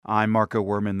I'm Marco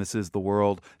Werman. This is The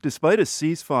World. Despite a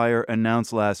ceasefire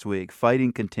announced last week,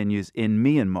 fighting continues in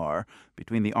Myanmar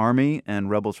between the army and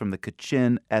rebels from the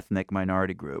Kachin ethnic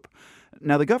minority group.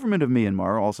 Now, the government of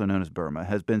Myanmar, also known as Burma,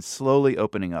 has been slowly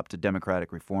opening up to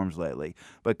democratic reforms lately,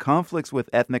 but conflicts with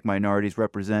ethnic minorities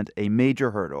represent a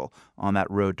major hurdle on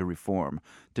that road to reform.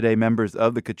 Today, members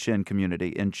of the Kachin community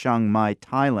in Chiang Mai,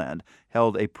 Thailand,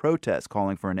 held a protest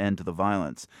calling for an end to the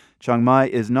violence. Chiang Mai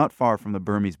is not far from the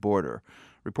Burmese border.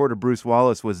 Reporter Bruce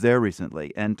Wallace was there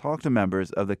recently and talked to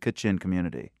members of the Kachin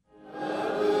community.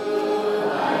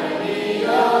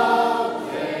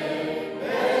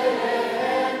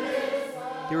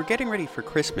 They were getting ready for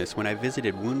Christmas when I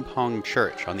visited Woonpong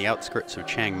Church on the outskirts of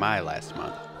Chiang Mai last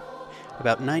month.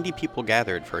 About 90 people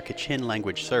gathered for a Kachin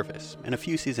language service and a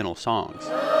few seasonal songs.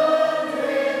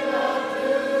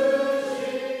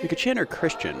 The Kachin are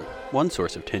Christian, one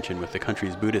source of tension with the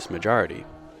country's Buddhist majority.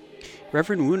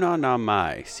 Reverend Wuna Nam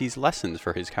Mai sees lessons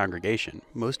for his congregation,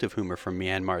 most of whom are from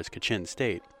Myanmar's Kachin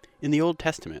state, in the Old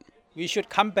Testament. We should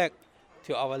come back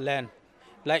to our land,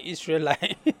 like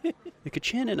Israelite. The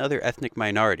Kachin and other ethnic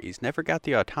minorities never got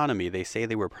the autonomy they say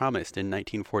they were promised in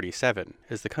 1947,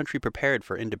 as the country prepared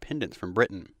for independence from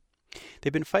Britain.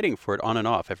 They've been fighting for it on and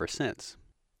off ever since.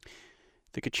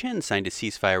 The Kachin signed a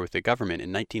ceasefire with the government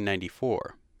in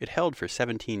 1994. It held for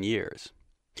 17 years.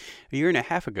 A year and a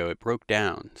half ago, it broke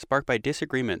down, sparked by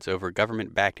disagreements over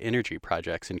government-backed energy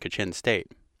projects in Kachin state.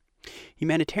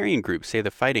 Humanitarian groups say the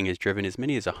fighting has driven as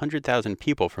many as 100,000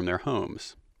 people from their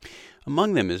homes.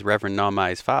 Among them is Reverend Nam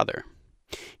Mai's father.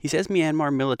 He says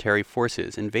Myanmar military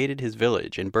forces invaded his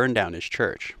village and burned down his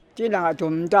church. The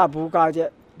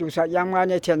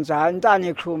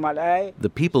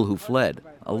people who fled,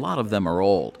 a lot of them are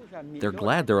old. They're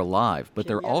glad they're alive, but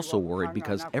they're also worried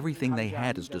because everything they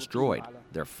had is destroyed.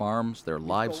 Their farms, their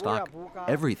livestock,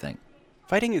 everything.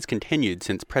 Fighting has continued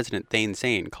since President Thein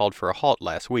Sein called for a halt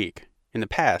last week. In the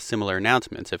past, similar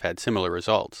announcements have had similar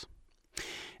results.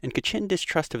 And Kachin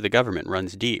distrust of the government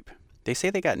runs deep. They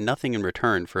say they got nothing in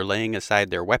return for laying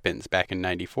aside their weapons back in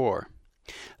 '94.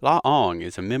 La Ong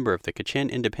is a member of the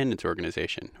Kachin Independence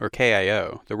Organization, or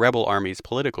KIO, the rebel army's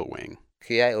political wing.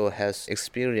 KIO has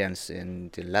experience in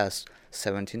the last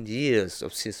 17 years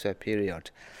of ceasefire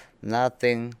period.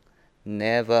 Nothing,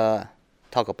 never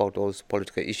talk about those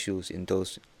political issues in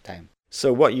those times.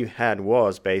 So what you had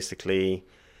was basically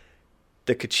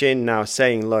the Kachin now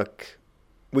saying, look,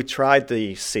 we tried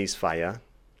the ceasefire,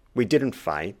 we didn't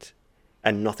fight,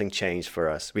 and nothing changed for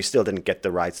us. We still didn't get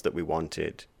the rights that we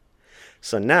wanted.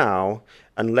 So now,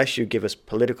 unless you give us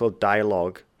political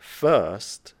dialogue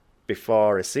first,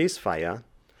 before a ceasefire,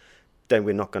 then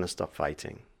we're not going to stop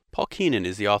fighting. Paul Keenan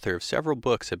is the author of several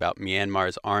books about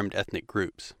Myanmar's armed ethnic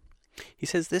groups. He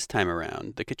says this time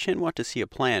around, the Kachin want to see a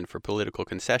plan for political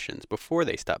concessions before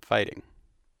they stop fighting.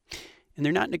 And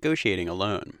they're not negotiating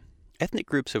alone. Ethnic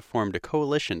groups have formed a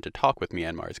coalition to talk with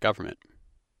Myanmar's government.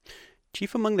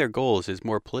 Chief among their goals is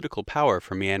more political power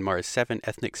for Myanmar's 7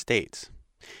 ethnic states.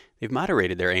 They've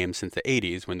moderated their aims since the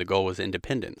 80s when the goal was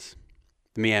independence.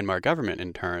 The Myanmar government,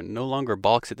 in turn, no longer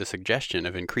balks at the suggestion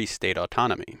of increased state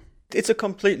autonomy. It's a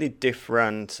completely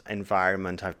different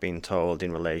environment, I've been told,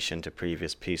 in relation to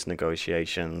previous peace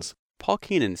negotiations. Paul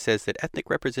Keenan says that ethnic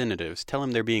representatives tell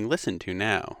him they're being listened to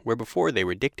now, where before they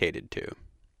were dictated to.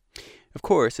 Of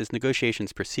course, as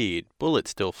negotiations proceed,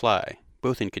 bullets still fly,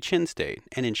 both in Kachin State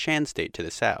and in Shan State to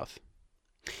the south.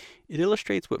 It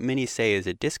illustrates what many say is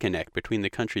a disconnect between the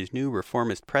country's new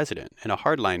reformist president and a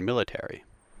hardline military.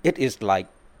 It is like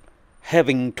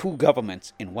having 2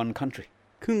 governments in one country.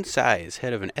 Kun Sai is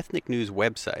head of an ethnic news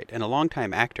website and a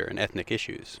longtime actor in ethnic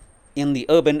issues. In the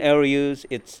urban areas,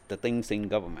 it's the Thein Sein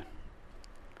government.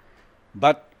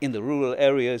 But in the rural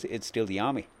areas, it's still the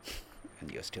army,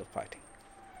 and you're still fighting.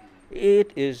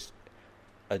 It is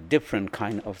a different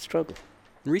kind of struggle.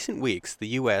 In recent weeks, the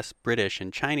U.S., British,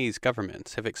 and Chinese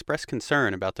governments have expressed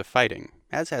concern about the fighting,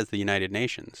 as has the United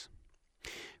Nations.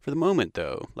 For the moment,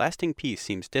 though, lasting peace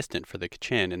seems distant for the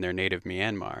Kachin in their native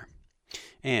Myanmar.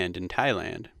 And, in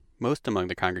Thailand, most among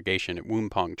the congregation at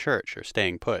Woonpong Church are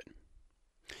staying put.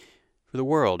 For The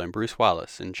World, I'm Bruce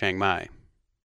Wallace in Chiang Mai.